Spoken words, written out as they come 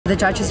The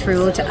judge has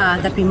ruled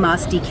that we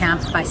must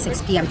decamp by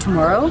 6 p.m.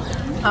 tomorrow.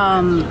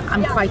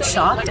 I'm quite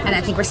shocked, and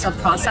I think we're still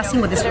processing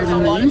what this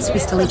really means. We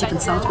still need to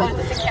consult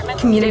with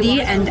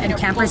community and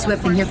campers who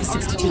have been here for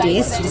 62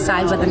 days to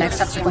decide what the next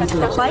steps are going to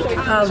look like.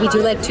 We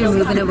do like to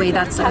move in a way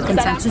that's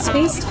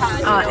consensus-based.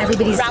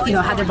 Everybody's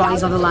had their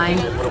bodies on the line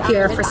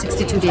here for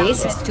 62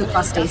 days, 62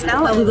 plus days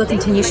now, and we will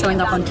continue showing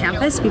up on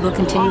campus. We will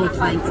continue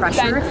applying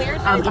pressure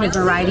in a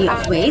variety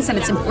of ways, and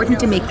it's important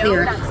to make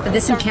clear that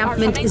this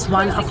encampment is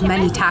one of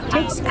many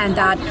tactics, and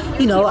that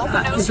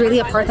Israeli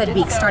Apartheid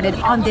Week started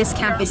on this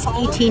campus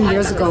 18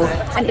 years ago,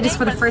 and it is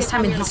for the first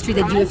time in history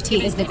that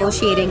UofT is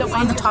negotiating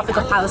on the topic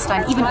of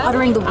Palestine, even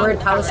uttering the word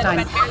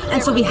Palestine.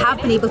 And so we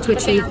have been able to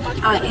achieve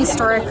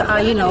historic,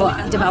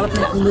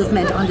 development and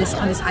movement on this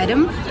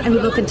item, and we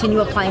will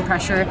continue applying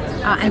pressure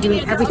and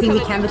doing everything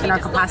we can within our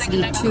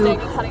capacity to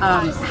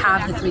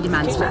have the 3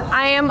 demands met.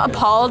 I am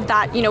appalled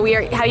that we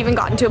have even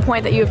gotten to a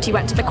point that UofT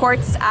went to the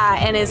courts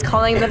and is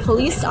calling the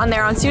police on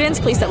their own students,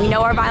 police that we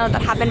know are violent,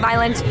 that have been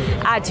violent,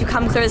 to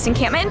come clear this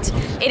encampment.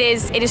 It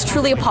is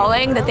truly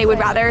appalling that they would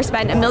rather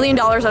spend $1 million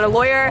on a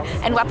lawyer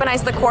and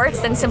weaponize the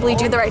courts than simply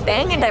do the right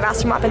thing and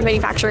divest from weapons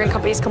manufacturing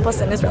companies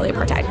complicit in Israeli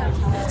apartheid.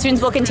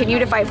 Students will continue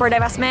to fight for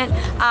divestment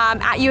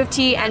at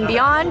UofT and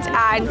beyond,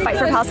 and fight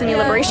for Palestinian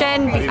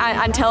liberation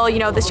until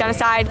this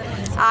genocide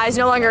is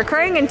no longer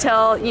occurring,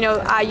 until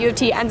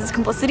UofT ends its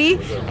complicity.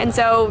 And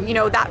so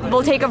that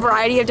will take a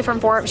variety of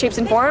different shapes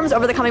and forms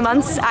over the coming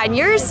months and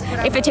years,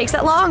 if it takes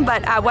that long.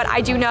 But what I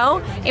do know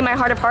in my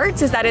heart of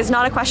hearts is that it's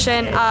not a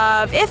question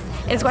of if,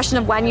 it's a question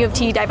of when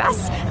UofT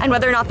divests, and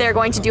whether or not they're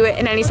going to do it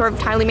in any sort of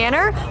timely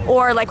manner,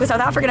 or like with South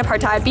African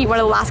apartheid, be one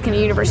of the last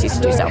Canadian universities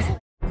to do so.